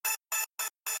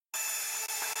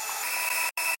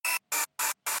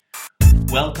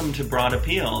Welcome to Broad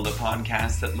Appeal, the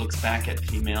podcast that looks back at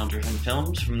female-driven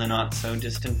films from the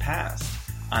not-so-distant past.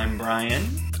 I'm Brian.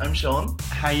 I'm Sean.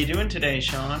 How you doing today,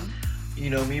 Sean? You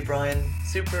know me, Brian.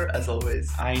 Super, as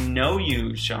always. I know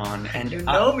you, Sean. And you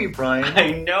know me, Brian.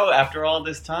 I know, after all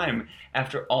this time,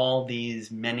 after all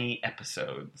these many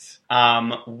episodes.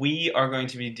 We are going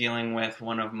to be dealing with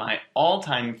one of my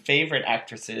all-time favorite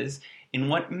actresses in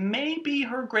what may be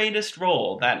her greatest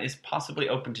role. That is possibly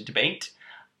open to debate.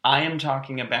 I am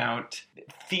talking about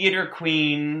theater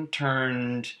queen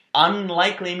turned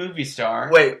unlikely movie star.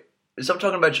 Wait, stop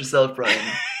talking about yourself, Brian,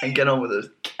 and get on with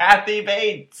it. Kathy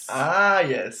Bates. Ah,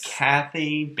 yes.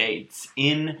 Kathy Bates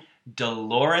in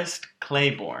Dolores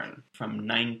Claiborne from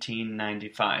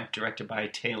 1995, directed by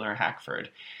Taylor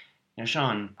Hackford. Now,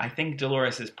 Sean, I think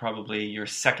Dolores is probably your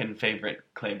second favorite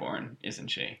Claiborne, isn't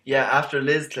she? Yeah, after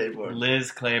Liz Claiborne.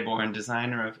 Liz Claiborne,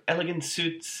 designer of elegant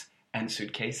suits and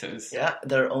suitcases. Yeah,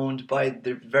 they're owned by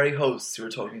the very hosts who are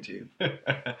talking to you.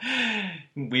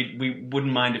 we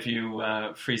wouldn't mind if you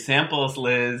free samples,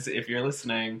 Liz, if you're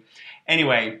listening.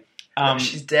 Anyway.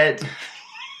 She's dead.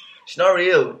 She's not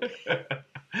real.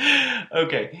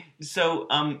 Okay, so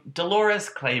Dolores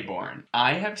Claiborne.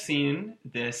 I have seen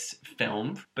this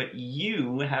film, but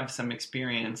you have some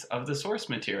experience of the source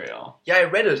material. Yeah, I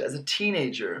read it as a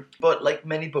teenager, but like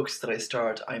many books that I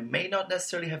start, I may not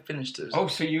necessarily have finished it. Oh,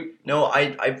 so you... No,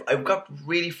 I've got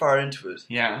really far into it.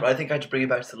 Yeah. But I think I had to bring it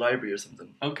back to the library or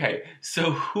something. Okay,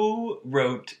 so who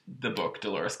wrote the book,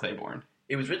 Dolores Claiborne?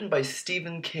 It was written by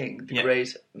Stephen King, the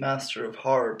great master of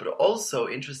horror, but also,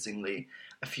 interestingly,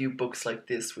 a few books like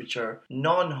this which are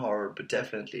non-horror but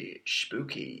definitely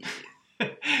spooky.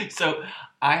 So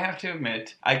I have to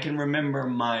admit, I can remember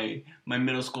my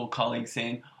middle school colleagues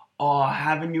saying, "Oh,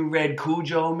 haven't you read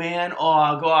Cujo, man?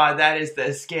 Oh, God, that is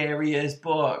the scariest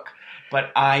book."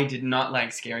 But I did not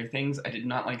like scary things. I did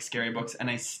not like scary books. And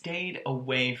I stayed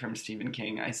away from Stephen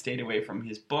King. I stayed away from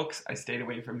his books. I stayed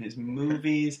away from his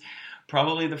movies.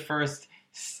 Probably the first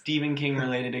Stephen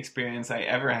King-related experience I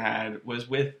ever had was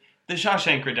with The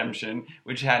Shawshank Redemption,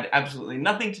 which had absolutely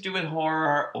nothing to do with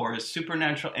horror or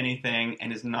supernatural anything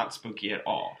and is not spooky at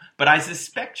all. But I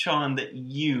suspect, Sean, that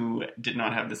you did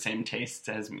not have the same tastes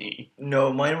as me.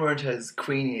 No, mine weren't as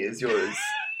queenie as yours.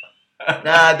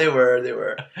 Nah, they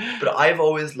were. But I've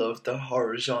always loved the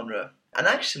horror genre. And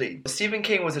actually, Stephen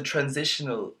King was a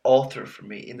transitional author for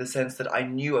me in the sense that I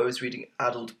knew I was reading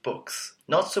adult books.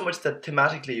 Not so much that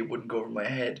thematically it wouldn't go over my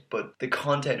head, but the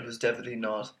content was definitely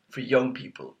not for young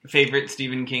people. Favorite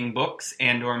Stephen King books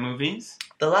and or movies?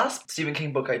 The last Stephen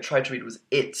King book I tried to read was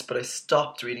It, but I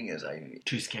stopped reading it.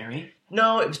 Too scary?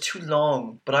 No, it was too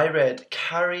long. But I read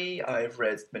Carrie, I've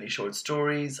read many short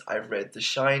stories, I've read The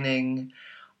Shining,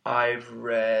 I've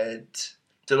read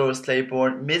Dolores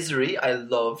Claiborne. Misery, I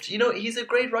loved. You know, he's a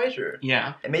great writer.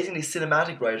 Yeah. Amazingly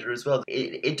cinematic writer as well.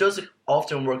 It does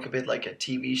often work a bit like a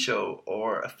TV show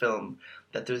or a film,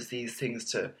 that there's these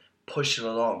things to push it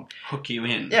along. Hook you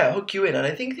in. Yeah, hook you in. And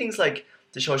I think things like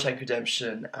The Shawshank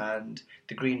Redemption and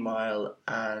The Green Mile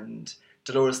and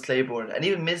Dolores Claiborne and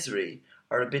even Misery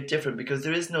are a bit different because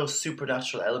there is no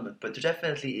supernatural element, but there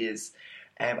definitely is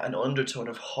an undertone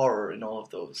of horror in all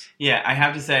of those. Yeah, I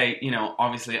have to say, you know,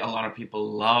 obviously a lot of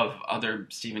people love other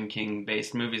Stephen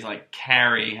King-based movies, like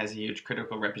Carrie has a huge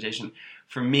critical reputation.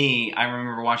 For me, I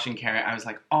remember watching Carrie, I was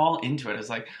like all into it. I was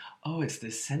like, oh, it's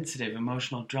this sensitive,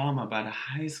 emotional drama about a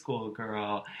high school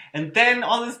girl. And then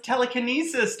all this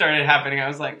telekinesis started happening. I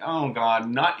was like, oh God,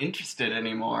 not interested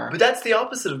anymore. But that's the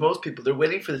opposite of most people. They're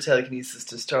waiting for the telekinesis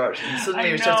to start. And suddenly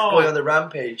it starts going on the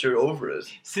rampage, you're over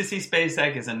it. Sissy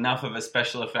Spacek is enough of a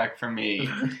special effect for me.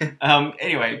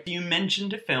 Anyway, you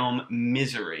mentioned a film,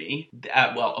 Misery.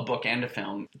 Well, a book and a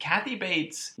film. Kathy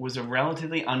Bates was a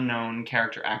relatively unknown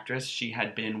character actress. She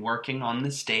had been working on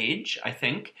the stage, I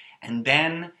think. And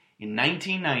then in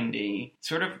 1990,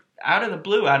 sort of out of the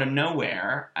blue, out of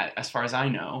nowhere, as far as I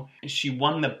know, she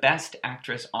won the Best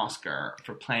Actress Oscar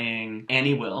for playing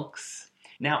Annie Wilkes.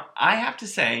 Now, I have to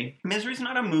say, Misery's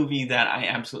not a movie that I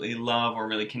absolutely love or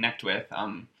really connect with.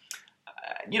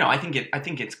 You know, I think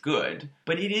it's good,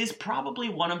 but it is probably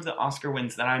one of the Oscar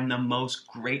wins that I'm the most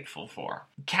grateful for.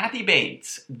 Kathy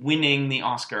Bates winning the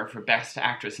Oscar for Best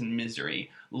Actress in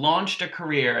Misery launched a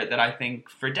career that I think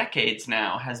for decades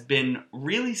now has been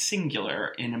really singular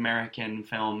in American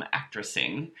film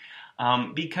actressing,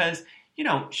 because, you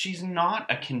know, she's not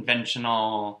a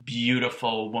conventional,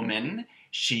 beautiful woman.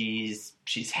 She's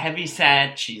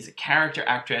heavyset, she's a character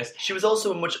actress. She was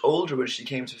also much older when she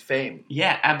came to fame.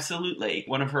 Yeah, absolutely.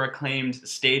 One of her acclaimed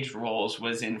stage roles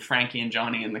was in Frankie and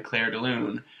Johnny and the Clair de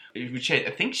Lune, which I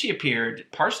think she appeared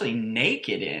partially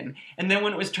naked in. And then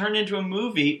when it was turned into a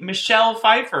movie, Michelle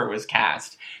Pfeiffer was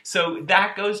cast. So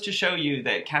that goes to show you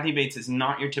that Kathy Bates is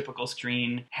not your typical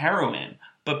screen heroine.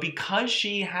 But because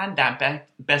she had that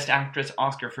Best Actress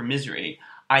Oscar for Misery,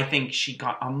 I think she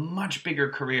got a much bigger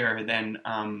career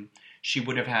than she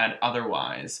would have had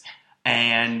otherwise.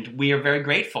 And we are very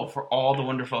grateful for all the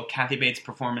wonderful Kathy Bates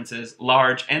performances,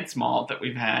 large and small, that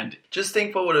we've had. Just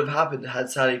think what would have happened had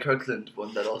Sally Kirkland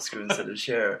won that Oscar instead of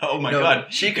Cher. Oh my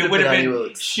God. She could have been Annie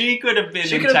Wilkes. She could have been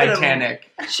in Titanic.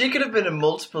 She could have been a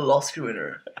multiple Oscar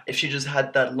winner if she just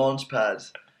had that launch pad.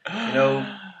 You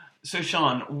know? So,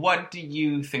 Sean, what do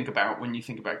you think about when you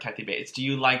think about Kathy Bates? Do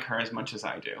you like her as much as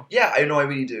I do? Yeah, I know, I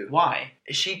really do. Why?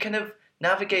 She kind of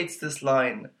navigates this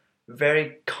line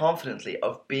very confidently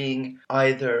of being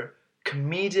either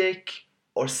comedic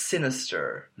or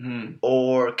sinister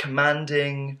or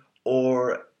commanding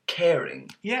or caring.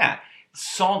 Yeah,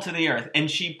 salt to the earth. And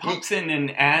she pops in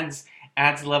and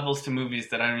adds levels to movies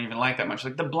that I don't even like that much.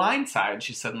 Like The Blind Side,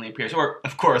 she suddenly appears. Or,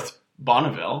 of course,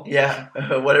 Bonneville. Yeah,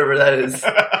 whatever that is.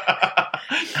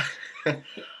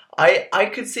 I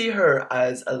could see her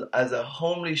as a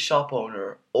homely shop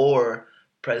owner or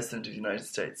President of the United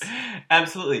States.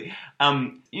 Absolutely.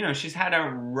 She's had a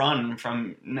run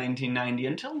from 1990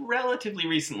 until relatively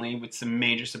recently with some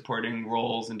major supporting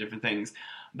roles and different things.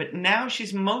 But now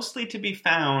she's mostly to be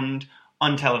found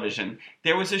on television.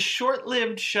 There was a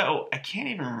short-lived show, I can't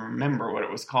even remember what it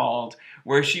was called,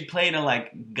 where she played a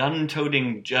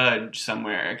gun-toting judge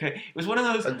somewhere. Okay, it was one of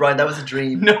those. Brian, that was a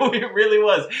dream. No, it really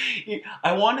was.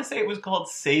 I want to say it was called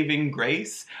Saving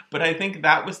Grace, but I think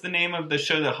that was the name of the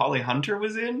show that Holly Hunter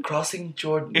was in. Crossing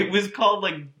Jordan. It was called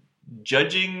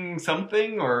Judging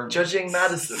something or Judging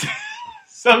Madison.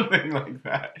 Something like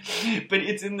that. But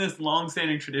it's in this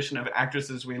long-standing tradition of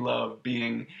actresses we love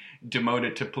being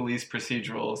demoted to police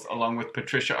procedurals, along with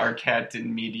Patricia Arquette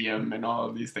in Medium and all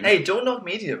of these things. Hey, don't knock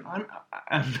Medium. I'm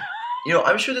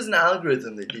I'm sure there's an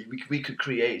algorithm that we could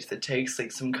create that takes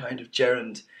some kind of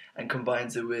gerund and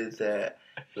combines it with a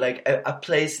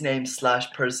place name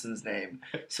 / person's name.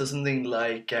 So something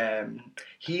like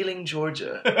Healing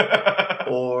Georgia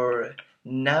or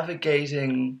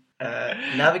Navigating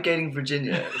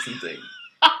Virginia or something.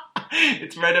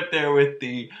 It's right up there with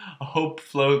the Hope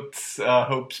Floats,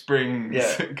 Hope Springs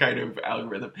kind of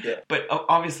algorithm. Yeah. But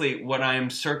obviously what I'm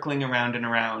circling around and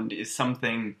around is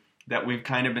something that we've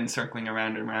kind of been circling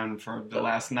around and around for the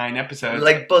last 9 episodes.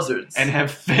 Like buzzards. And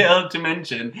have failed to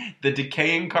mention the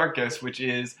decaying carcass, which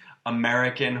is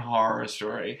American Horror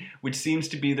Story, which seems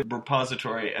to be the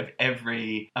repository of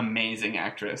every amazing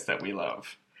actress that we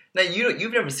love. Now,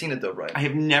 you've never seen it though, right? I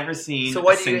have never seen so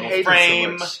why a do single you hate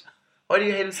frame. it so much? Why do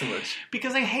you hate it so much?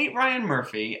 Because I hate Ryan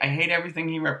Murphy. I hate everything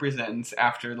he represents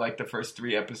after the first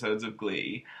 3 episodes of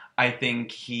Glee. I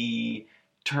think he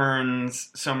turns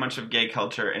so much of gay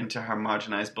culture into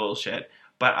homogenized bullshit.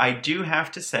 But I do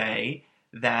have to say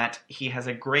that he has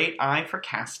a great eye for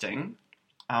casting.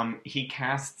 He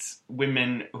casts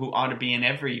women who ought to be in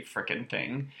every frickin'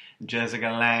 thing.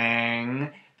 Jessica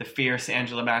Lange, the fierce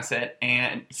Angela Bassett,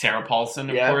 and Sarah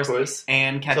Paulson, of course,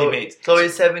 and Kathy Bates. Chloe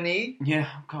Sevigny. Yeah,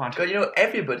 God,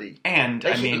 everybody. And,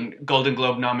 Golden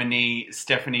Globe nominee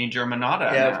Stephanie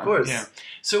Germanotta. Yeah, now. of course. Yeah.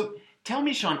 So, tell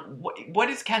me, Sean, what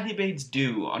does Kathy Bates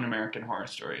do on American Horror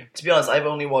Story? To be honest, I've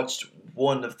only watched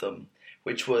one of them,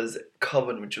 which was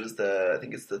Coven, which was I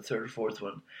think it's the 3rd or 4th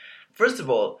one. First of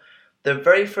all, the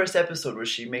very first episode where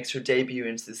she makes her debut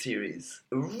into the series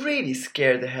really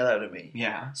scared the hell out of me.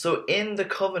 Yeah. So in the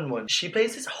Coven one, she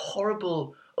plays this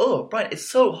horrible... Oh, Brian, it's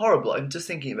so horrible. I'm just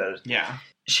thinking about it. Yeah.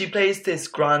 She plays this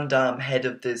grand dame, head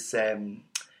of this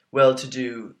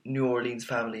well-to-do New Orleans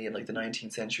family in the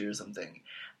 19th century or something.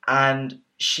 And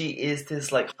she is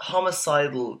this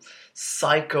homicidal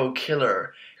psycho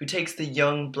killer who takes the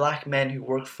young black men who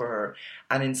work for her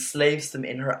and enslaves them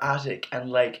in her attic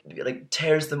and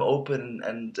tears them open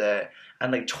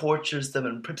and tortures them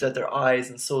and prips out their eyes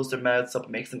and sews their mouths up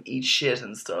and makes them eat shit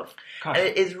and stuff. God, and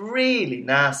it is really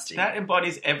nasty. That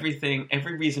embodies every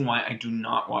reason why I do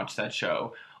not watch that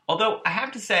show. Although, I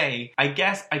have to say, I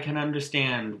guess I can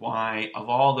understand why, of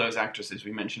all those actresses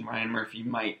we mentioned, Ryan Murphy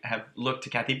might have looked to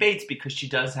Kathy Bates because she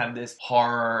does have this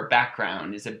horror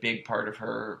background, is a big part of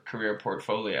her career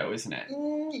portfolio, isn't it?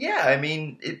 Yeah, I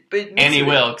mean... Annie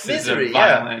Wilkes is a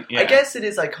violent... Yeah. I guess it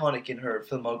is iconic in her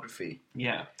filmography.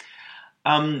 Yeah.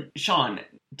 Sean,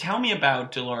 tell me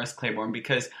about Dolores Claiborne,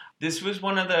 because this was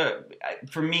one of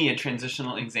for me, a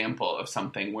transitional example of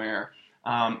something where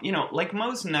Like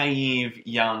most naive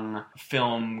young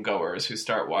film goers who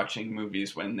start watching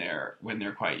movies when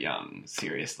they're quite young,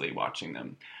 seriously watching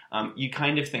them, you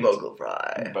kind of think Vogel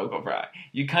Fry.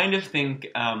 You kind of think,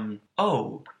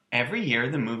 oh, every year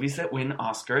the movies that win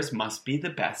Oscars must be the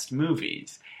best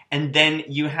movies, and then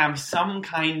you have some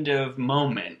kind of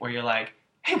moment where you're like,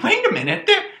 hey, wait a minute,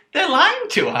 they're lying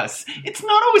to us. It's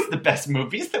not always the best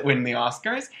movies that win the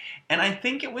Oscars. And I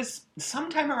think it was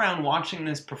sometime around watching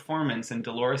this performance in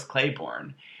Dolores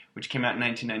Claiborne, which came out in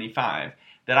 1995,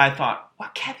 that I thought, wow,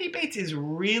 Kathy Bates is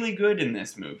really good in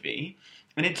this movie.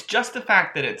 And it's just the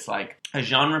fact that it's like a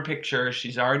genre picture.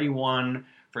 She's already won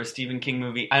for a Stephen King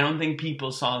movie. I don't think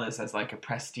people saw this as like a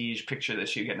prestige picture that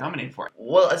she'd get nominated for.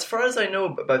 Well, as far as I know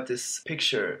about this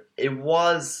picture, it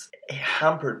was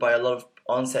hampered by a lot of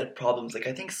on-set problems. Like,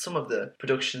 I think some of the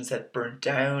production set burnt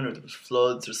down, or there was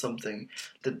floods or something.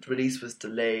 The release was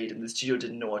delayed and the studio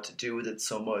didn't know what to do with it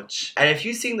so much. And if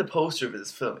you've seen the poster for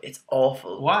this film, it's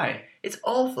awful. Why? It's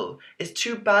awful. It's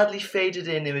two badly faded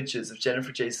in images of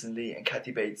Jennifer Jason Leigh and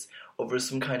Kathy Bates over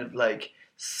some kind of like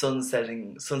sunset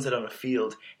on a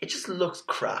field. It just looks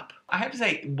crap. I have to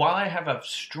say, while I have a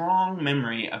strong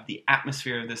memory of the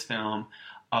atmosphere of this film,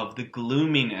 of the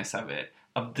gloominess of it,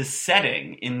 of the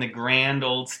setting in the grand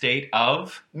old state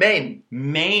of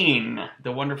Maine,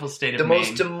 the wonderful state of the Maine.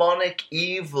 most demonic,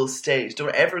 evil state.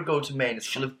 Don't ever go to Maine. It's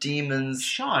full of demons.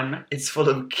 Sean, It's full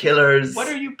of killers. what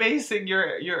are you basing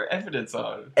your evidence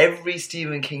on? Every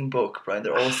Stephen King book, Brian,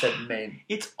 they're all set in Maine.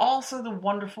 It's also the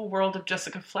wonderful world of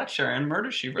Jessica Fletcher and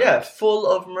Murder, She Wrote. Yeah, full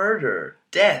of murder,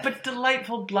 death. But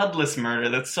delightful bloodless murder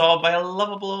that's solved by a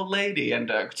lovable old lady and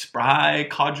a spry,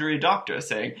 codgery doctor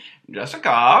saying, Jessica,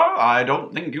 I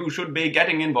don't think you should be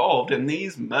getting involved in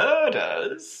these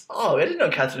murders. Oh, I didn't know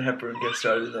Katharine Hepburn would get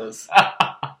started in those.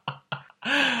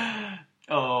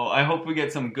 Oh, I hope we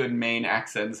get some good Maine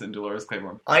accents in Dolores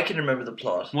Claiborne. I can remember the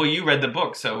plot. Well, you read the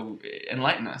book, so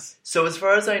enlighten us. So as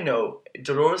far as I know,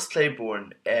 Dolores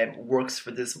Claiborne works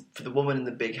for the woman in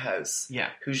the big house. Yeah.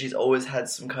 Who she's always had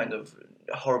some kind of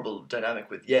horrible dynamic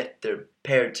with, yet they're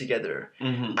paired together.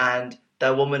 Mm-hmm. And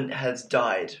that woman has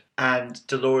died, and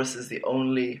Dolores is the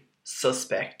only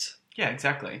suspect. Yeah,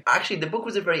 exactly. Actually, the book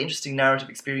was a very interesting narrative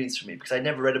experience for me, because I'd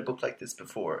never read a book like this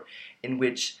before, in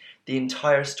which the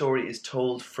entire story is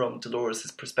told from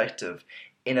Dolores' perspective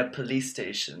in a police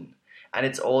station, and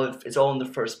it's all in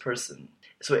the first person.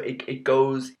 So it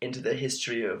goes into the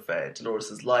history of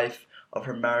Dolores' life, of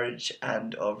her marriage,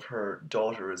 and of her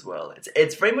daughter as well.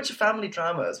 It's very much a family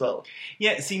drama as well.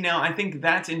 Yeah, see, now I think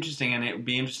that's interesting, and it would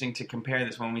be interesting to compare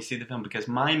this when we see the film, because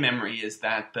my memory is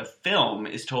that the film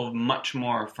is told much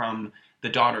more from the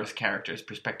daughter's character's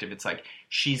perspective. It's like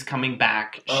she's coming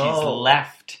back, she's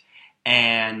left,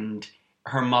 and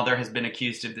her mother has been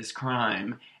accused of this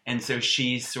crime, and so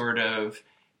she's sort of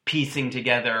piecing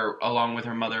together, along with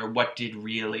her mother, what did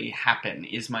really happen?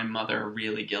 Is my mother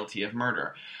really guilty of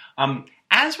murder?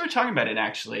 As we're talking about it,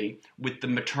 actually, with the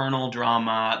maternal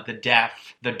drama, the death,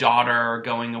 the daughter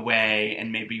going away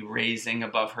and maybe raising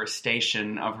above her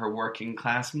station of her working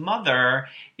class mother,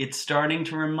 it's starting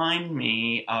to remind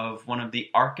me of one of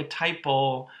the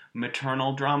archetypal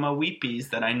maternal drama weepies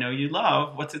that I know you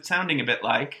love. What's it sounding a bit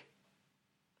like?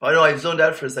 Oh no, I've zoned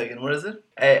out for a second. What is it?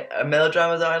 A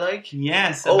melodrama that I like?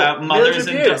 Yes, about mothers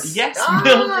Mildred and Pierce. Yes, Ah!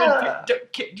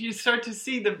 Mildred. Do you start to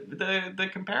see the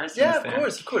comparisons Yeah, there?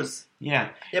 of course. Yeah.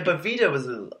 Yeah, but Vita was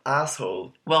an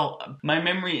asshole. Well, my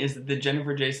memory is that the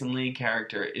Jennifer Jason Leigh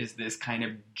character is this kind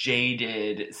of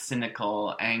jaded,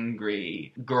 cynical,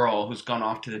 angry girl who's gone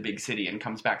off to the big city and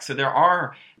comes back. So there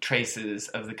are traces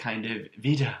of the kind of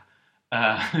Vita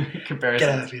comparisons. Get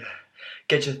out, Vita.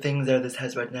 Get your things out of this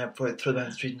house right now before I throw them down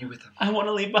the street and you with them. I want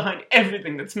to leave behind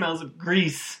everything that smells of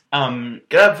grease. Get out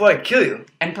before I kill you.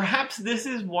 And perhaps this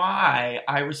is why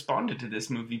I responded to this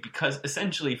movie, because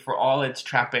essentially for all its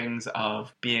trappings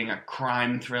of being a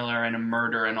crime thriller and a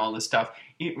murder and all this stuff,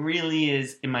 it really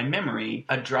is, in my memory,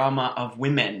 a drama of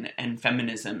women and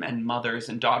feminism and mothers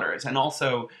and daughters, and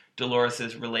also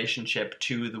Dolores' relationship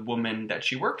to the woman that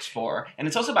she works for. And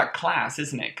it's also about class,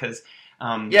 isn't it? Because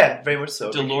yeah, very much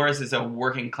so. Dolores is a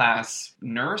working class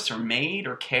nurse or maid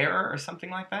or carer or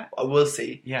something like that. We'll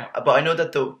see. Yeah. But I know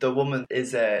that the woman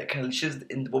is she's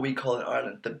in what we call in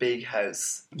Ireland the big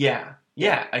house. Yeah.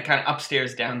 Yeah, a kind of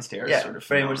upstairs, downstairs sort of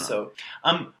very phenomenon.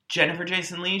 much so. Jennifer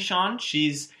Jason Leigh, Sean,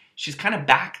 she's kind of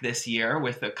back this year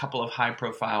with a couple of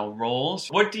high-profile roles.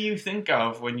 What do you think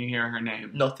of when you hear her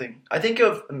name? Nothing. I think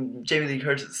of Jamie Lee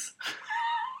Curtis.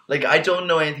 Like, I don't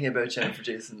know anything about Jennifer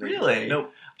Jason Leigh. Really?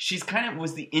 Nope. She's kind of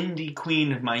was the indie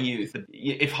queen of my youth.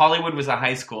 If Hollywood was a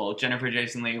high school, Jennifer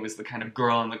Jason Leigh was the kind of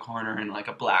girl in the corner in like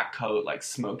a black coat, like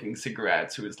smoking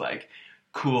cigarettes, who was like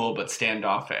cool but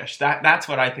standoffish. That's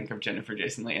what I think of Jennifer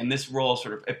Jason Leigh, and this role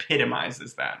sort of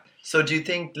epitomizes that. So do you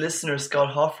think listener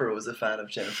Scott Hoffer was a fan of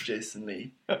Jennifer Jason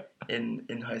Leigh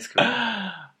in high school?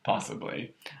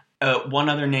 Possibly. One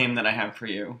other name that I have for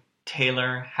you,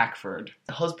 Taylor Hackford.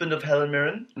 Husband of Helen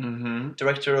Mirren, Mm-hmm.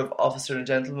 director of Officer and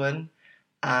Gentleman,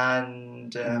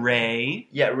 and... Ray.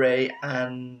 Yeah, Ray,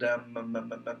 and...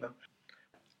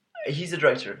 he's a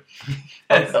director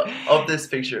of this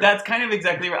picture. That's kind of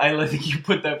exactly right. I think you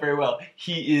put that very well.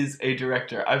 He is a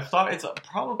director. I've thought it's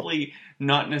probably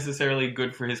not necessarily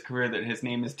good for his career that his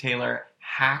name is Taylor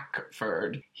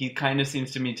Hackford. He kind of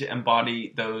seems to me to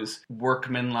embody those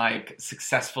workman-like,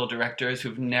 successful directors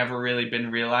who've never really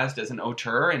been realized as an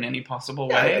auteur in any possible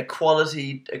way. A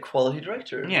quality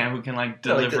director. Yeah, who can like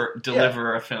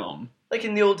deliver a film. Like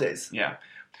in the old days. Yeah.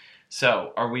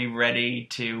 So, are we ready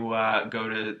to go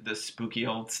to the spooky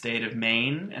old state of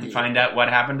Maine and find out what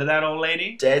happened to that old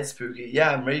lady? Dead spooky.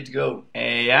 Yeah, I'm ready to go.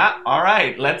 Yeah, all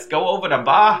right. Let's go over to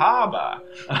Bar Harbor.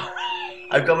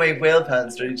 I've got my whale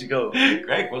pants ready to go.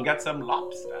 Great, we'll get some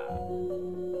lobster.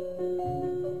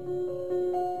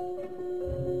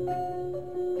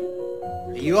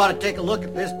 You ought to take a look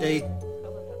at this, D.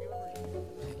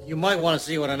 You might want to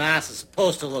see what an ass is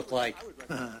supposed to look like.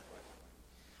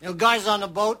 Guys on the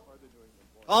boat,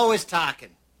 always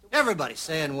talking. Everybody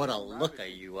saying what a looker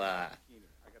you are.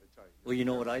 Well, you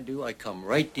know what I do? I come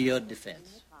right to your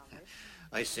defense.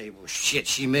 I say, well, shit,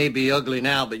 she may be ugly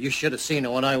now, but you should have seen her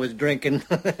when I was drinking.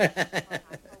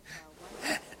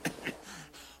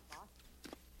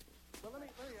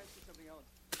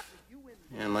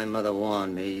 Yeah, my mother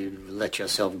warned me, you let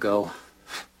yourself go.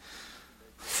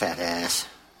 Fat ass,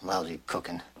 lousy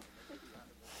cooking.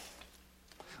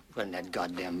 Put in that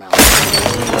goddamn mouth.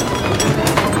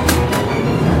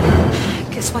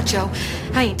 Guess what, Joe?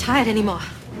 I ain't tired anymore.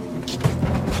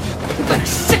 You better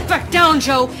sit back down,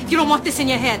 Joe. You don't want this in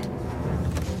your head.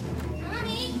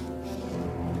 Honey.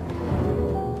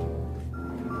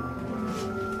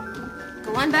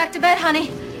 Go on back to bed, honey.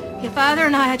 Your father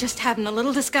and I are just having a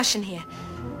little discussion here.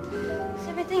 Is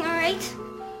everything all right?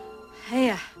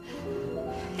 Hey,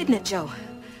 isn't it, Joe?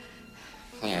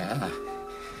 Yeah.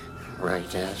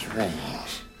 Right as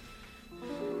rains.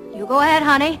 You go ahead,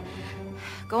 honey.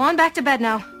 Go on back to bed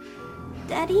now.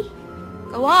 Daddy?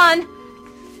 Go on.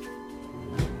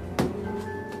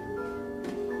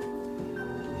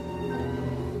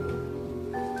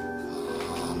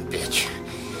 Oh, bitch.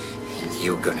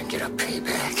 You're gonna get a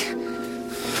payback.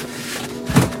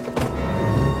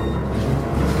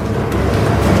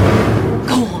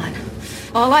 Go on.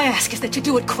 All I ask is that you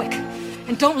do it quick.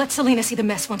 And don't let Selena see the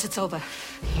mess once it's over.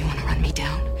 You want to run me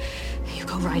down? You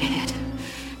go right ahead.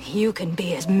 You can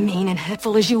be as mean and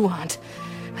hurtful as you want.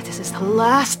 But this is the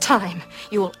last time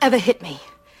you will ever hit me.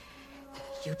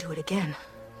 You do it again,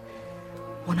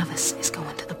 one of us is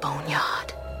going to the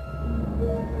boneyard.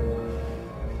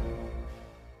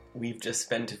 We've just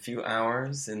spent a few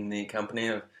hours in the company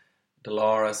of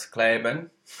Dolores Claiborne.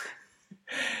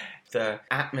 The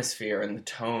atmosphere and the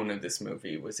tone of this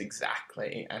movie was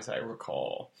exactly as I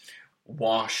recall.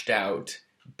 Washed out,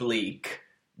 bleak,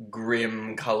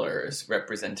 grim colors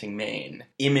representing Maine.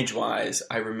 Image-wise,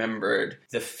 I remembered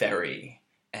the ferry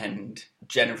and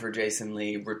Jennifer Jason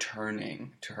Leigh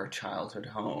returning to her childhood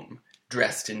home,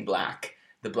 dressed in black,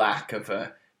 the black of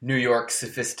a New York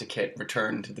sophisticate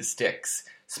returned to the sticks,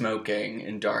 smoking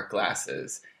in dark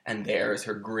glasses, and there's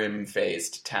her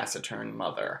grim-faced, taciturn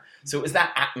mother. So it was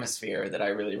that atmosphere that I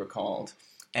really recalled.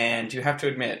 And you have to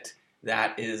admit,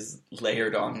 that is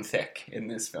layered on thick in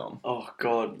this film. Oh,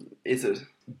 God, is it?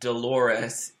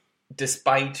 Dolores,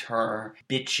 despite her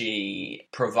bitchy,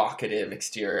 provocative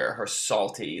exterior, her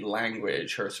salty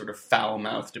language, her sort of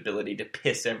foul-mouthed ability to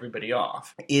piss everybody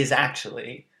off, is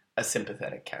actually a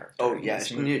sympathetic character. Oh, in yeah.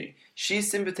 this movie. She's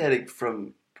sympathetic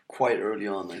from quite early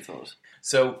on, I thought.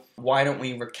 So why don't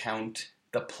we recount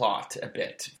the plot a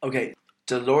bit? Okay,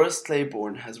 Dolores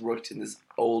Claiborne has worked in this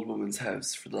old woman's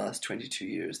house for the last 22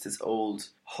 years. This old,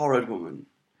 horrid woman.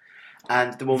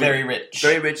 And the woman... Very rich.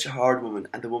 Very rich, horrid woman.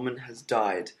 And the woman has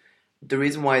died. The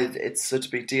reason why it's such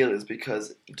a big deal is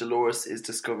because Dolores is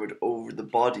discovered over the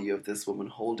body of this woman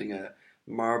holding a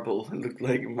marble, it looked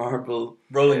like a marble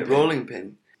rolling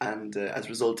pin. And as a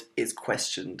result, is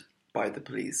questioned by the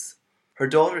police. Her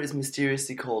daughter is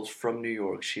mysteriously called from New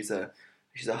York. She's a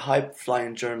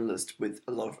high-flying journalist with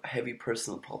a lot of heavy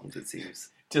personal problems, it seems.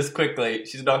 Just quickly,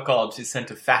 she's not called, she's sent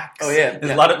to fax. Oh, yeah.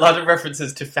 There's a lot of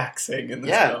references to faxing in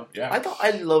this film. Yeah,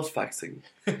 I loved faxing.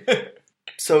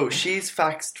 So she's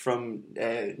faxed from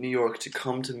New York to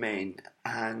come to Maine,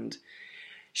 and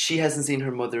she hasn't seen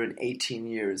her mother in 18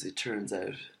 years, it turns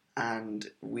out. And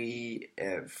we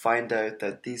find out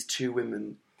that these two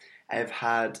women have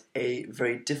had a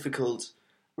very difficult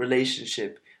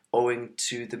relationship owing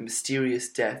to the mysterious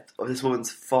death of this woman's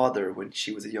father when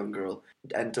she was a young girl,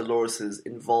 and Dolores'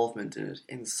 involvement in it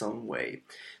in some way.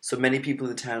 So many people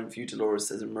in the town view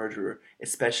Dolores as a murderer,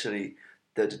 especially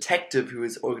the detective who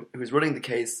is running the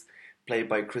case, played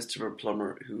by Christopher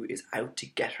Plummer, who is out to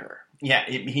get her. Yeah,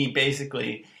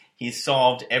 he's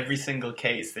solved every single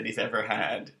case that he's ever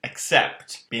had,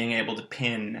 except being able to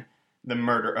pin the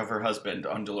murder of her husband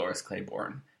on Dolores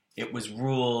Claiborne. It was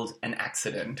ruled an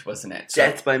accident, wasn't it?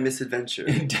 Death by misadventure.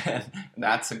 Death.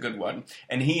 That's a good one.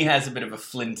 And he has a bit of a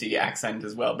flinty accent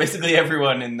as well. Basically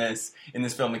everyone in this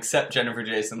film, except Jennifer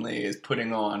Jason Leigh, is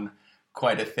putting on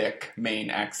quite a thick Maine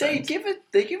accent.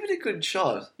 They give it a good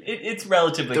shot. It's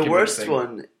relatively The convincing. worst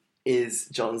one is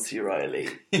John C. Reilly.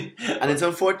 And it's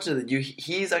unfortunate that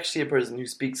he's actually a person who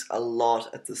speaks a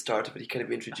lot at the start of it. He kind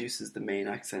of introduces the Maine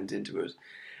accent into it.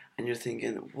 And you're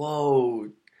thinking, whoa,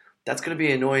 that's going to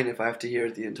be annoying if I have to hear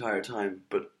it the entire time.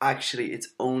 But actually, it's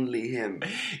only him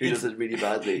who does it really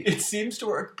badly. It seems to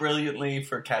work brilliantly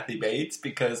for Kathy Bates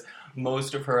because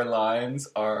most of her lines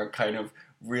are kind of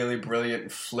really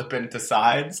brilliant flippant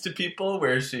asides to people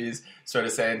where she's sort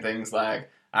of saying things like,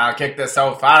 I'll kick this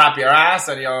so far up your ass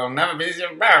and you'll never be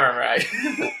your right.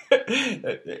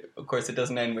 Of course, it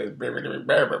doesn't end with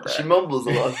She mumbles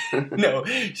a lot. No,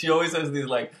 she always has these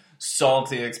like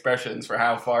salty expressions for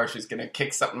how far she's going to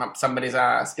kick something up somebody's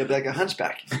ass. You'll be like a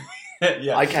hunchback.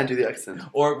 Yeah. I can't do the accent.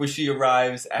 Or when she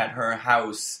arrives at her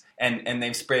house and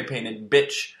they've spray painted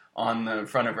bitch on the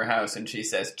front of her house and she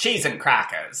says, cheese and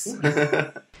crackers.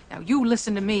 Now you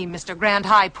listen to me, Mr. Grand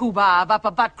High Poobah of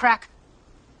Upper Butt Crack.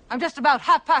 I'm just about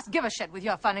half past give a shit with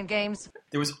your fun and games.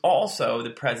 There was also the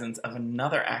presence of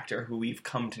another actor who we've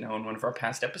come to know in one of our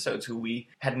past episodes who we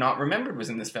had not remembered was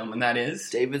in this film, and that is...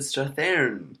 David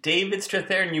Strathairn. David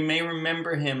Strathairn. You may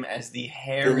remember him as the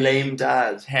harried... The lame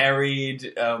dad.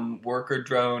 Harried worker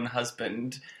drone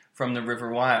husband from The River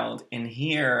Wild. In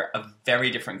here, a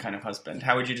very different kind of husband.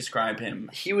 How would you describe him?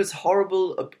 He was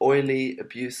horrible, oily,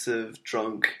 abusive,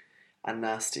 drunk, and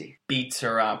nasty. Beats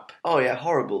her up. Oh yeah,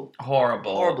 horrible.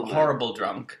 Horrible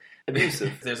drunk.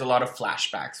 Abusive. There's a lot of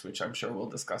flashbacks, which I'm sure we'll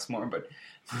discuss more, but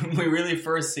we really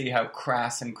first see how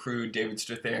crass and crude David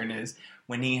Strathairn is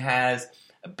when he has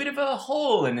a bit of a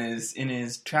hole in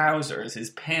his trousers.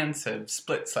 His pants have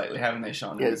split slightly, haven't they,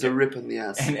 Sean? Yeah, there's a rip in the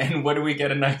ass. And what do we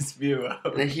get a nice view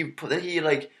of? And then he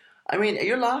like, I mean,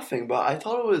 you're laughing, but I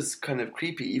thought it was kind of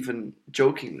creepy, even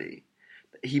jokingly.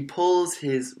 He pulls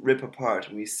his rip apart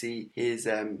and we see his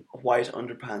white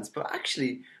underpants, but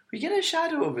actually we get a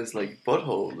shadow of his like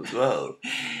butthole as well,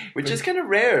 which is kind of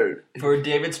rare. For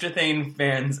David Strathairn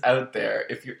fans out there,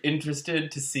 if you're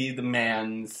interested to see the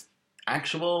man's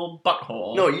actual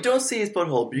butthole... No, you don't see his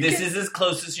butthole. But this is as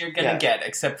close as you're going to get,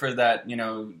 except for that, you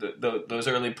know, those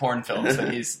early porn films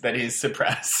that he's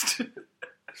suppressed.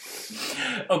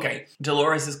 Okay,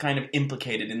 Dolores is kind of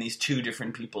implicated in these two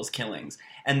different people's killings.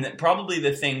 And probably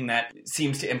the thing that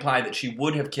seems to imply that she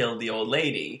would have killed the old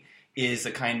lady is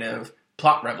a kind of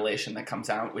plot revelation that comes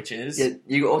out, which is... Yeah,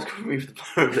 you also come with the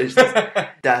plot revelations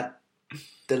that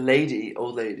the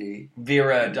old lady...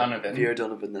 Vera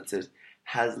Donovan, that's it,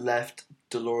 has left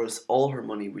Dolores all her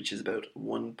money, which is about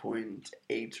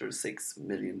 $1.8 or $6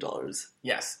 million.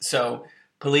 Yes, so...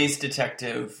 Police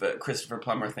detective Christopher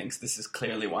Plummer thinks this is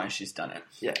clearly why she's done it.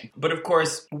 Yeah. But of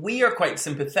course, we are quite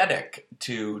sympathetic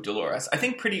to Dolores. I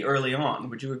think pretty early on.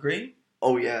 Would you agree?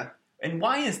 Oh, yeah. And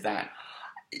why is that?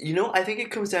 You know, I think it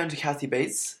comes down to Kathy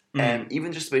Bates.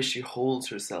 Even just the way she holds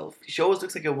herself. She always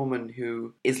looks like a woman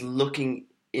who is looking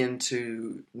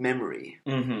into memory.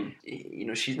 Mm-hmm. You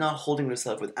know, she's not holding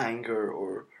herself with anger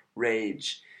or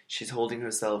rage. She's holding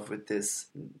herself with this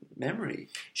memory.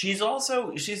 She's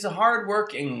a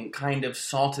hardworking, kind of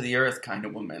salt-of-the-earth kind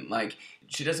of woman. Like,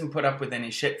 she doesn't put up with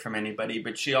any shit from anybody,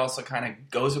 but she also kind of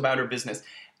goes about her business.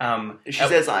 She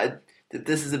says,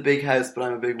 this is a big house, but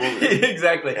I'm a big woman.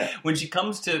 Exactly. Yeah. When she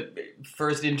comes to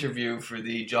first interview for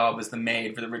the job as the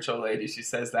maid for the rich old lady, she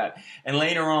says that. And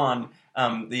later on,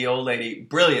 the old lady,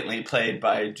 brilliantly played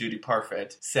by Judy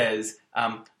Parfitt, says,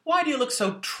 why do you look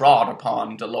so trod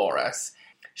upon, Dolores?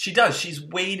 She does. She's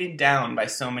weighted down by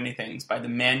so many things, by the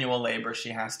manual labor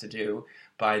she has to do,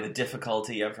 by the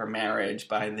difficulty of her marriage,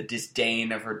 by the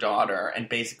disdain of her daughter, and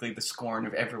basically the scorn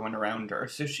of everyone around her.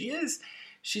 So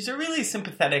she's a really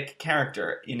sympathetic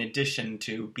character in addition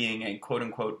to being a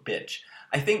quote-unquote bitch.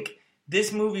 I think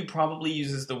this movie probably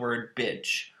uses the word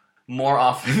bitch more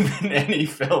often than any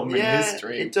film in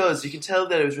history. It does. You can tell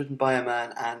that it was written by a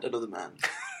man and another man.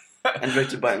 And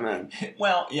directed by a man.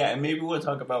 Well, yeah, and maybe we'll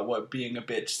talk about what being a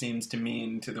bitch seems to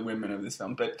mean to the women of this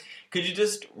film. But could you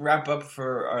just wrap up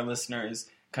for our listeners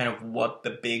kind of what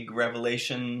the big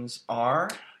revelations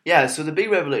are? Yeah, so the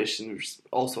big revelation, which is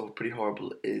also pretty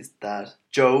horrible, is that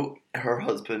Joe, her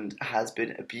husband, has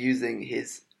been abusing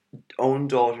his own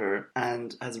daughter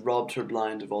and has robbed her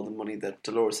blind of all the money that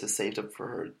Dolores has saved up for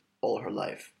her all her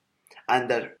life. And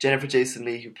that Jennifer Jason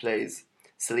Leigh, who plays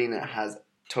Selena, has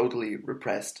totally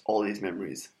repressed all these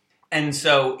memories. And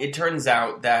so it turns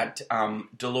out that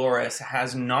Dolores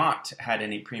has not had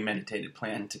any premeditated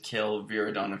plan to kill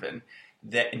Vera Donovan.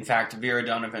 That, in fact, Vera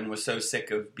Donovan was so sick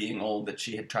of being old that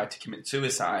she had tried to commit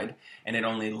suicide, and it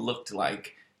only looked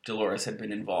like Dolores had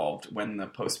been involved when the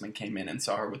postman came in and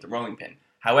saw her with the rolling pin.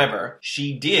 However,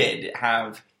 she did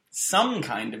have some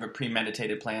kind of a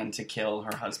premeditated plan to kill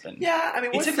her husband. Yeah, I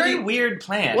mean, it's a very weird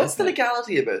plan. What's the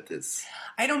legality about this?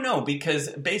 I don't know, because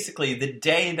basically the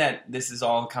day that this is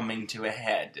all coming to a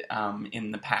head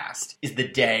in the past is the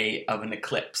day of an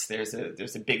eclipse. There's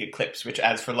a big eclipse, which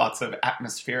adds for lots of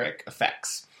atmospheric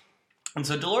effects. And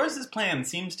so Dolores' plan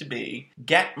seems to be,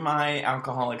 get my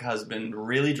alcoholic husband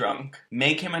really drunk,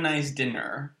 make him a nice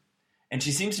dinner, and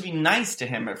she seems to be nice to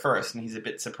him at first, and he's a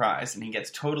bit surprised, and he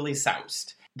gets totally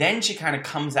soused. Then she kind of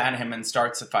comes at him and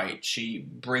starts a fight. She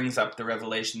brings up the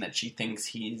revelation that she thinks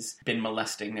he's been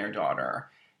molesting their daughter.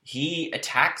 He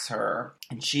attacks her,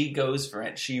 and she goes for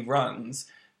it. She runs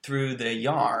through the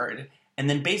yard, and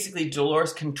then basically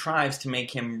Dolores contrives to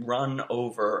make him run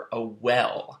over a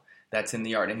well that's in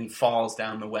the yard, and he falls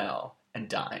down the well and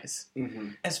dies. Mm-hmm.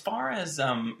 As far as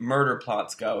murder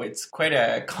plots go, it's quite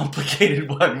a complicated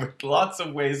one with lots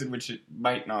of ways in which it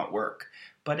might not work.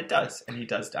 But it does, and he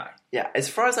does die. Yeah, as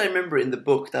far as I remember in the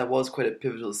book, that was quite a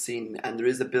pivotal scene, and there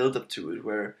is a build-up to it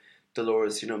where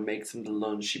Dolores, makes him the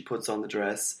lunch, she puts on the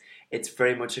dress. It's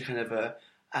very much a kind of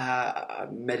a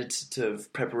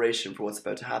meditative preparation for what's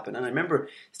about to happen. And I remember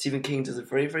Stephen King does it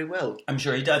very, very well. I'm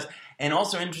sure he does. And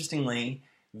also, interestingly,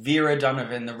 Vera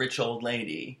Donovan, the rich old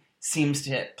lady, seems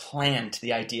to plant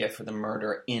the idea for the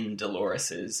murder in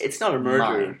Dolores's It's not a murder.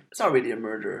 mind. It's not really a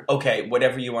murder. Okay,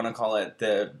 whatever you want to call it.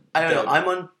 I don't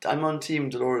know. I'm on Team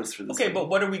Dolores for this. Okay, one. but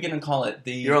what are we going to call it?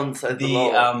 You're on the side of the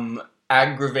law.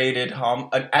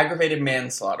 Aggravated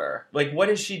manslaughter. Like, what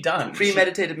has she done?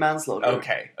 Premeditated manslaughter.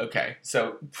 Okay.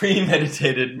 So,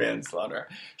 premeditated manslaughter.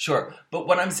 Sure. But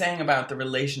what I'm saying about the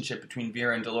relationship between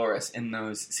Vera and Dolores in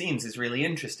those scenes is really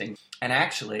interesting. And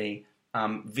actually,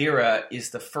 Vera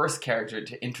is the first character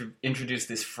to introduce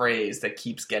this phrase that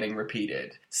keeps getting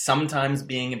repeated. Sometimes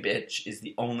being a bitch is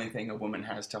the only thing a woman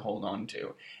has to hold on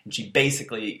to. And she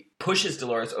basically pushes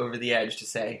Dolores over the edge to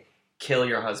say, kill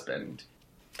your husband.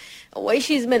 The way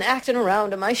she's been acting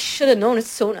around him, I should have known it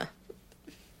sooner.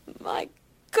 My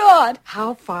God!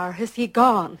 How far has he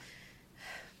gone?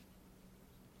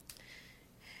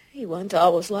 He wasn't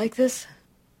always like this.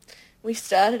 We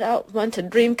started out wanting a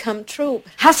dream come true.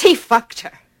 Has he fucked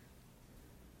her?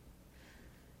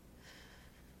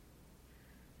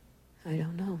 I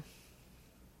don't know.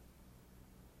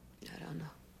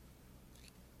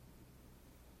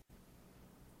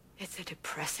 It's a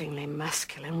depressingly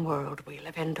masculine world we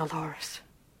live in, Dolores.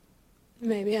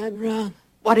 Maybe I'm wrong.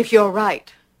 What if you're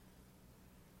right?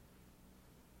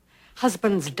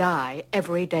 Husbands die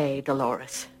every day,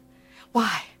 Dolores.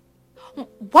 Why?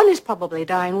 One is probably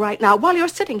dying right now while you're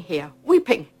sitting here,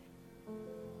 weeping.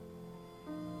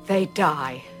 They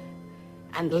die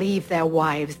and leave their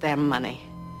wives their money.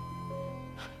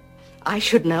 I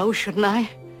should know, shouldn't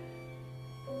I?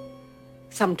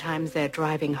 Sometimes they're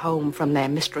driving home from their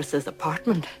mistress's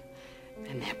apartment,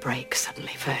 and their brakes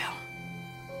suddenly fail.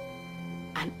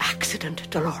 An accident,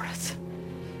 Dolores,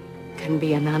 can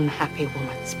be an unhappy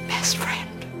woman's best friend.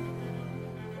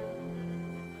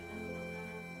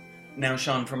 Now,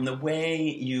 Sean, from the way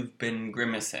you've been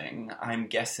grimacing, I'm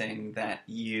guessing that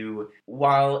you,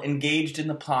 while engaged in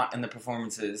the plot and the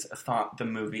performances, thought the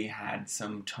movie had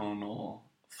some tonal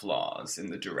flaws in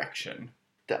the direction.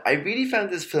 I really found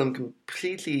this film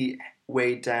completely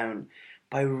weighed down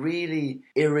by really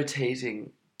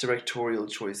irritating directorial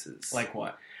choices. Like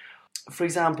what? For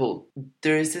example,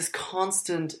 there is this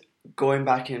constant going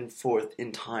back and forth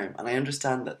in time, and I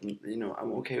understand that,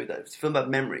 I'm okay with that. It's a film about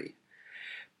memory.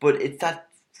 But it's that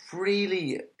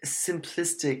really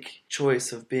simplistic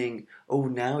choice of being,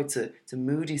 now it's a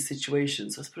moody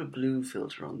situation, so let's put a blue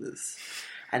filter on this.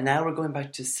 And now we're going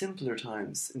back to simpler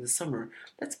times in the summer.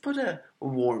 Let's put a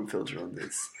warm filter on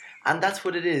this. And that's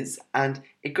what it is. And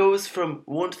it goes from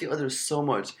one to the other so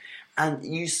much. And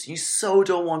you so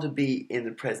don't want to be in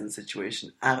the present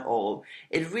situation at all.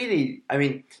 It really, I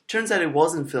mean, turns out it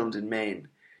wasn't filmed in Maine.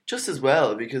 Just as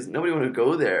well, because nobody wanted to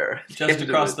go there. Just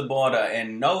across the border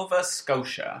in Nova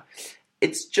Scotia.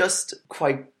 It's just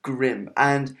quite grim,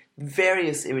 and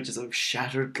various images of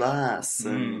shattered glass,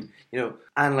 and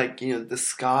the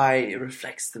sky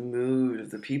reflects the mood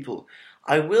of the people.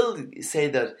 I will say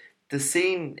that the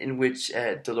scene in which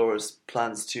Dolores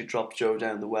plans to drop Joe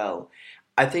down the well,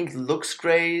 I think looks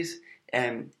great.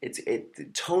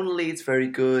 Tonally, it's very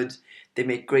good. They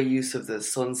make great use of the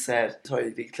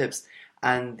the eclipse.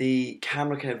 And the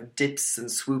camera kind of dips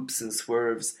and swoops and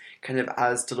swerves kind of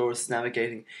as Dolores is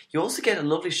navigating. You also get a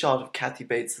lovely shot of Kathy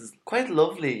Bates' quite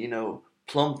lovely,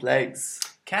 plump legs.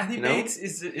 Kathy Bates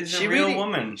is a real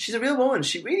woman. She's a real woman.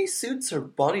 She really suits her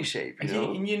body shape,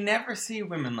 And you never see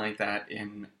women like that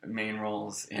in main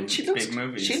roles in big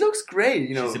movies. She looks great,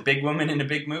 She's a big woman in a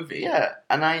big movie. Yeah,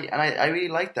 and I really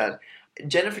like that.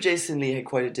 Jennifer Jason Leigh had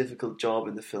quite a difficult job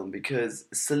in the film because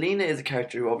Selena is a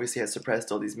character who obviously has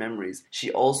suppressed all these memories. She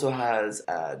also has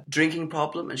a drinking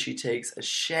problem and she takes a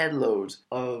shed load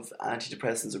of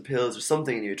antidepressants or pills or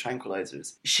something,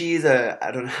 tranquilizers. She's an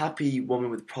unhappy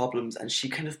woman with problems and she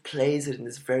kind of plays it in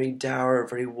this very dour,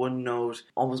 very one note,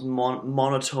 almost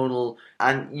monotonal,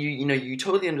 and you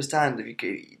totally understand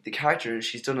the character, and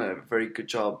she's done a very good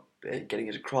job getting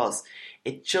it across.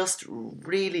 It just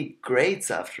really grates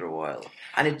after a while,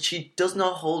 and she does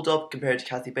not hold up compared to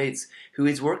Kathy Bates, who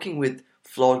is working with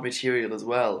flawed material as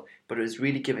well, but is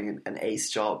really giving an ace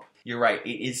job. You're right.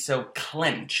 It is so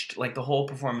clenched. Like, the whole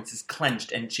performance is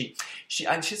clenched, and she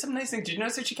has some nice things. Did you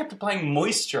notice that she kept applying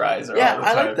moisturizer? Yeah, all the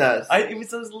time? I like that. It was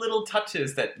those little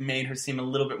touches that made her seem a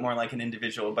little bit more like an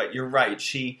individual. But you're right.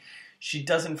 She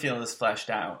doesn't feel as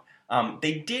fleshed out.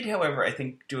 They did, however, I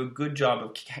think, do a good job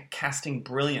of casting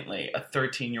brilliantly a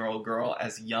 13-year-old girl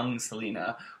as young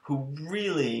Selena, who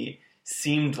really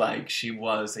seemed like she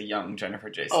was a young Jennifer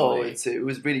Jason Leigh. It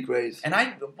was really great. And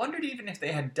I wondered even if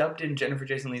they had dubbed in Jennifer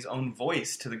Jason Leigh's own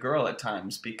voice to the girl at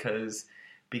times, because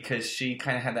she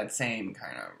kind of had that same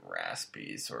kind of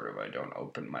raspy sort of, I don't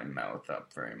open my mouth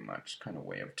up very much kind of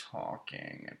way of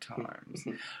talking at times.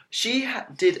 She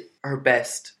did her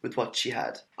best with what she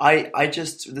had. I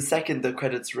just, the second the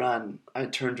credits ran, I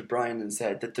turned to Brian and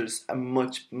said that there's a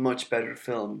much, much better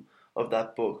film of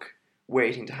that book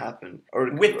waiting to happen.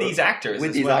 With these actors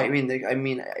as well. I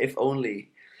mean, if only.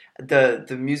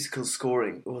 The musical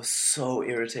scoring was so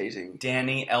irritating.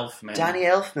 Danny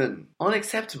Elfman.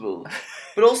 Unacceptable.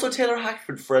 But also Taylor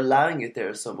Hackford for allowing it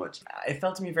there so much. It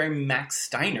felt to me very Max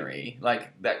Steiner-y.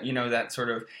 Like, that, that sort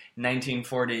of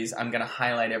 1940s, I'm going to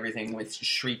highlight everything with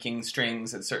shrieking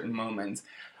strings at certain moments.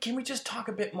 Can we just talk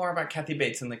a bit more about Kathy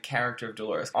Bates and the character of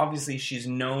Dolores? Obviously, she's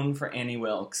known for Annie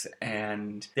Wilkes,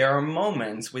 and there are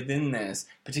moments within this,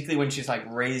 particularly when she's like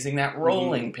raising that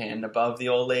rolling pin above the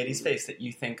old lady's face, that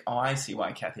you think, oh, I see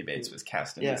why Kathy Bates was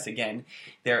cast in this again.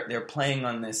 They're playing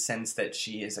on this sense that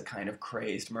she is a kind of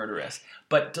crazed murderess.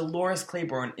 But Dolores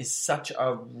Claiborne is such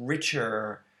a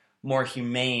richer, more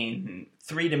humane,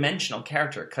 three-dimensional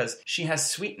character, because she has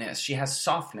sweetness, she has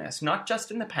softness, not just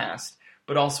in the past,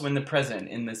 but also in the present,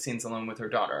 in the scenes alone with her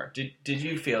daughter. Did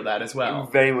you feel that as well?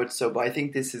 Very much so, but I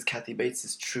think this is Kathy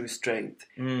Bates' true strength.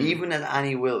 Even as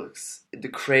Annie Wilkes, the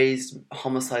crazed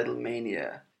homicidal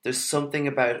mania, there's something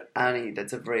about Annie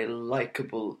that's a very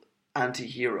likeable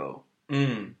anti-hero.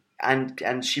 And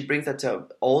she brings that to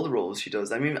all the roles she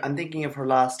does. I mean, I'm thinking of her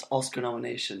last Oscar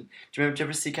nomination. Do you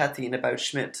ever see Kathy in About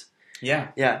Schmidt? Yeah.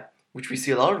 Yeah, which we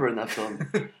see a lot of her in that film.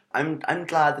 I'm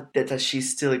glad that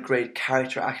she's still a great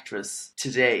character actress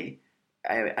today.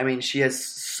 I mean, she has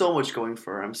so much going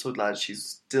for her. I'm so glad she's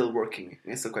still working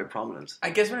and still quite prominent. I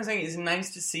guess what I'm saying is it's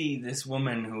nice to see this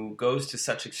woman who goes to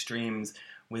such extremes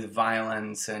with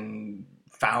violence and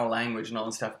foul language and all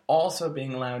this stuff, also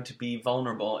being allowed to be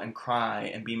vulnerable and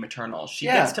cry and be maternal. She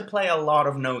gets to play a lot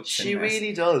of notes. She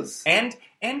really does. And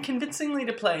convincingly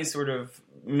to play sort of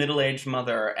middle-aged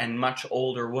mother and much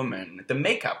older woman. The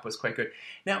makeup was quite good.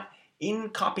 Now, in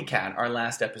Copycat, our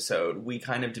last episode, we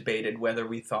kind of debated whether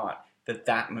we thought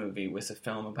that movie was a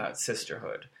film about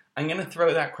sisterhood. I'm going to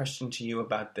throw that question to you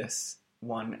about this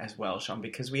one as well, Sean,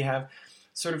 because we have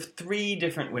sort of three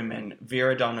different women,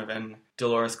 Vera Donovan,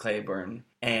 Dolores Claiborne,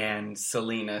 and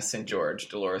Selena St. George,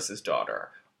 Dolores' daughter.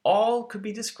 All could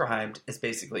be described as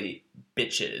basically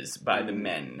bitches by the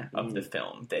men of the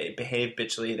film. They behave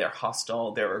bitchily, they're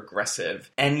hostile, they're aggressive,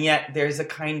 and yet there's a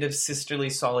kind of sisterly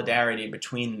solidarity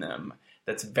between them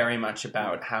that's very much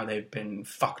about how they've been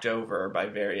fucked over by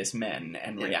various men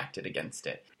and reacted against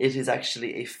it. It is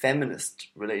actually a feminist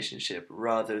relationship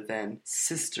rather than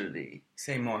sisterly.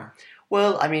 Say more.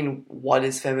 Well, I mean, what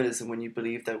is feminism when you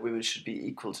believe that women should be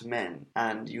equal to men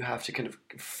and you have to kind of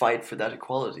fight for that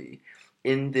equality?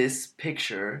 In this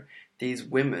picture, these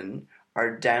women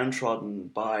are downtrodden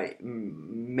by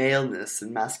maleness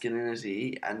and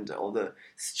masculinity and all the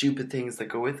stupid things that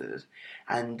go with it.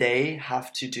 And they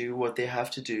have to do what they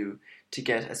have to do to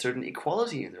get a certain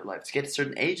equality in their life, to get a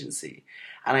certain agency.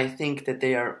 And I think that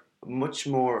they are much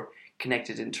more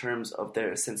connected in terms of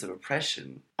their sense of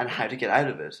oppression and how to get out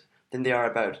of it than they are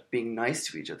about being nice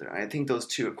to each other. And I think those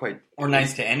two are quite... Or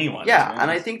nice to anyone. Yeah,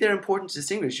 and I think they're important to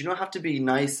distinguish. You don't have to be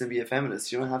nice and be a feminist.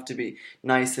 You don't have to be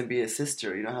nice and be a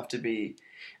sister. You don't have to be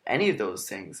any of those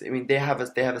things. I mean, they have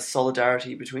a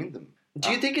solidarity between them.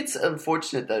 Do you think it's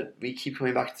unfortunate that we keep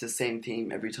coming back to the same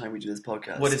theme every time we do this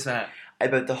podcast? What is that?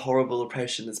 About the horrible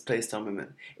oppression that's placed on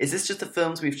women. Is this just the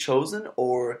films we've chosen,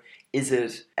 or is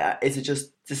it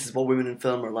just this is what women in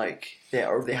film are like? They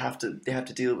have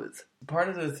to deal with. Part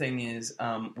of the thing is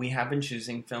we have been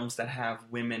choosing films that have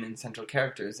women in central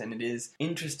characters, and it is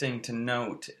interesting to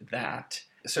note that,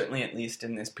 certainly at least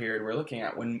in this period we're looking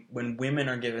at, when women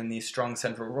are given these strong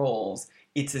central roles,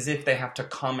 it's as if they have to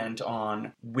comment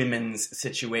on women's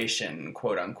situation,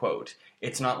 quote unquote.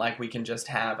 It's not like we can just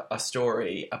have a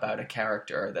story about a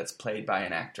character that's played by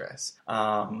an actress.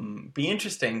 Be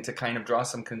interesting to kind of draw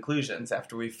some conclusions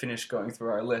after we've finished going through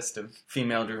our list of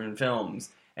female-driven films,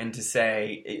 and to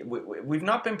say, we've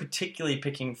not been particularly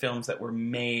picking films that were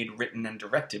made, written, and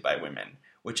directed by women,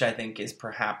 which I think is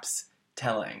perhaps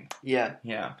telling. Yeah.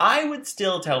 I would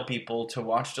still tell people to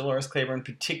watch Dolores Claiborne,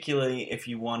 particularly if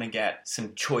you want to get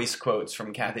some choice quotes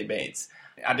from Kathy Bates.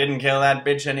 I didn't kill that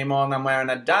bitch anymore and I'm wearing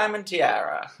a diamond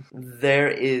tiara. There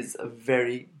is a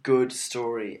very good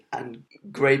story and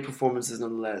great performances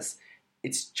nonetheless.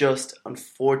 It's just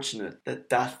unfortunate that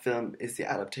that film is the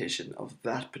adaptation of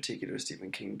that particular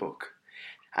Stephen King book.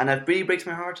 And it really breaks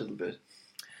my heart a little bit.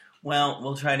 Well,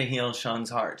 we'll try to heal Sean's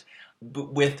heart.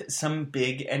 But with some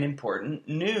big and important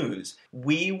news.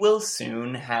 We will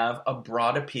soon have a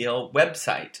Broad Appeal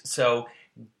website. So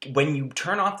when you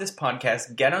turn off this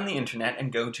podcast, get on the internet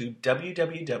and go to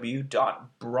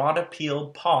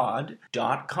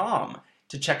www.broadappealpod.com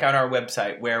to check out our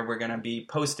website, where we're going to be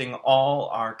posting all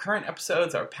our current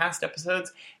episodes, our past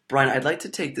episodes. Brian, I'd like to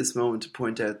take this moment to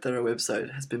point out that our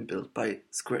website has been built by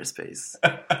Squarespace,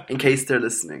 in case they're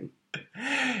listening.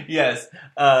 Yes,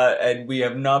 and we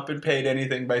have not been paid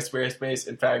anything by Squarespace.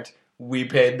 In fact, we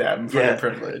paid them for the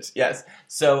privilege. Yes.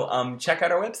 So check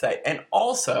out our website. And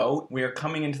also, we are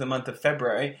coming into the month of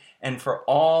February. And for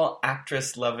all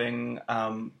actress-loving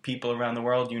people around the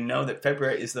world, you know that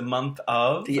February is the month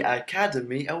of... the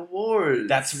Academy Awards.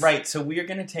 That's right. So we are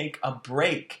going to take a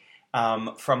break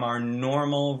from our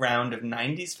normal round of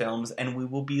 90s films. And we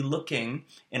will be looking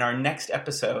in our next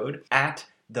episode at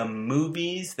the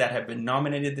movies that have been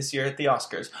nominated this year at the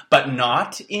Oscars, but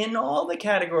not in all the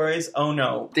categories. Oh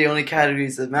no. The only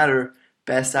categories that matter: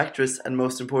 Best Actress and,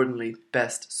 most importantly,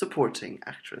 Best Supporting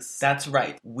Actress. That's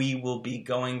right. We will be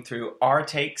going through our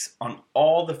takes on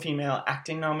all the female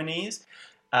acting nominees.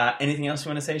 Anything else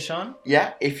you want to say, Sean?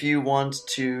 Yeah, if you want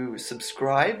to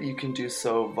subscribe, you can do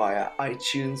so via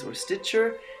iTunes or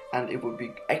Stitcher, and it would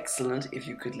be excellent if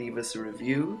you could leave us a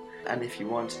review. And if you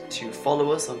want to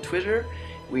follow us on Twitter,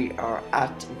 we are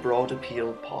at Broad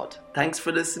Appeal Pod. Thanks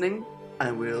for listening,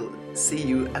 and we'll see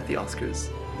you at the Oscars.